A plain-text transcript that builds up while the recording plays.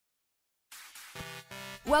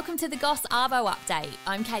Welcome to the Goss Arvo update.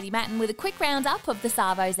 I'm Katie Matten with a quick roundup of the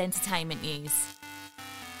Arvo's entertainment news.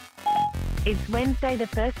 It's Wednesday, the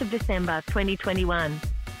 1st of December, 2021.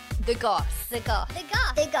 The Goss. The Goss. The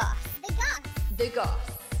Goss. The Goss. The Goss. The Goss.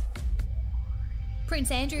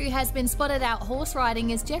 Prince Andrew has been spotted out horse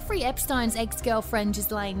riding as Jeffrey Epstein's ex-girlfriend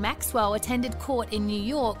Ghislaine Maxwell attended court in New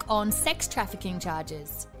York on sex trafficking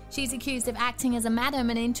charges. She's accused of acting as a madam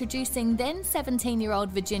and introducing then 17-year-old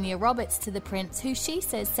Virginia Roberts to the prince, who she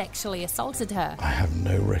says sexually assaulted her. I have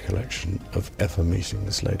no recollection of ever meeting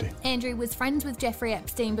this lady. Andrew was friends with Jeffrey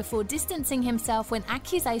Epstein before distancing himself when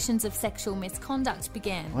accusations of sexual misconduct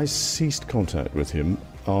began. I ceased contact with him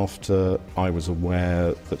after I was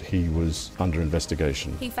aware that he was under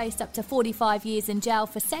investigation. He faced up to 45 years in jail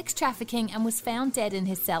for sex trafficking and was found dead in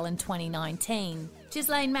his cell in 2019.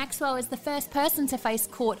 Ghislaine Maxwell is the first person to face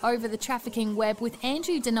court over the trafficking web, with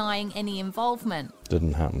Andrew denying any involvement.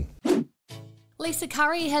 Didn't happen. Lisa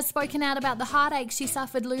Curry has spoken out about the heartache she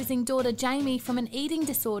suffered losing daughter Jamie from an eating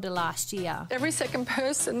disorder last year. Every second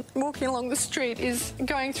person walking along the street is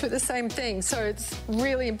going through the same thing, so it's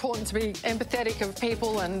really important to be empathetic of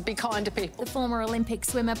people and be kind to people. The former Olympic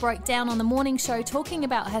swimmer broke down on the morning show talking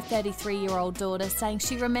about her 33-year-old daughter, saying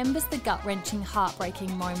she remembers the gut-wrenching,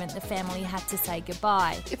 heartbreaking moment the family had to say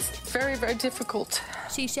goodbye. It's very, very difficult.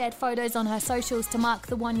 She shared photos on her socials to mark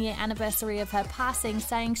the one-year anniversary of her passing,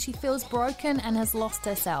 saying she feels broken and has lost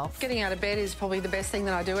herself. Getting out of bed is probably the best thing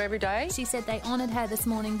that I do every day. She said they honoured her this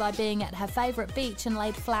morning by being at her favourite beach and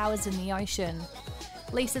laid flowers in the ocean.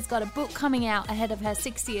 Lisa's got a book coming out ahead of her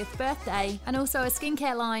 60th birthday, and also a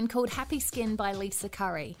skincare line called Happy Skin by Lisa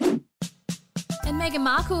Curry. And Meghan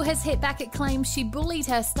Markle has hit back at claims she bullied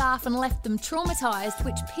her staff and left them traumatised,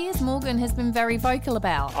 which Piers Morgan has been very vocal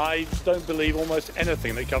about. I don't believe almost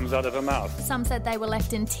anything that comes out of her mouth. Some said they were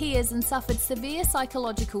left in tears and suffered severe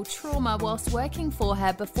psychological trauma whilst working for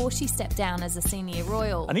her before she stepped down as a senior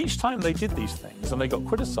royal. And each time they did these things and they got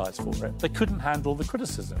criticised for it, they couldn't handle the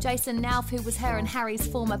criticism. Jason Nauf, who was her and Harry's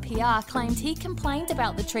former PR, claimed he complained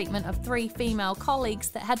about the treatment of 3 female colleagues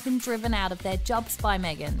that had been driven out of their jobs by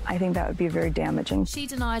Meghan. I think that would be very damaging. She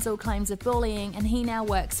denies all claims of bullying, and he now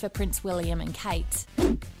works for Prince William and Kate.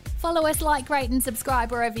 Follow us, like, rate and subscribe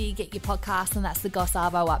wherever you get your podcasts, and that's the Goss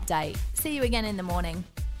Arvo update. See you again in the morning.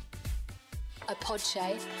 A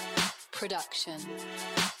Podshape production.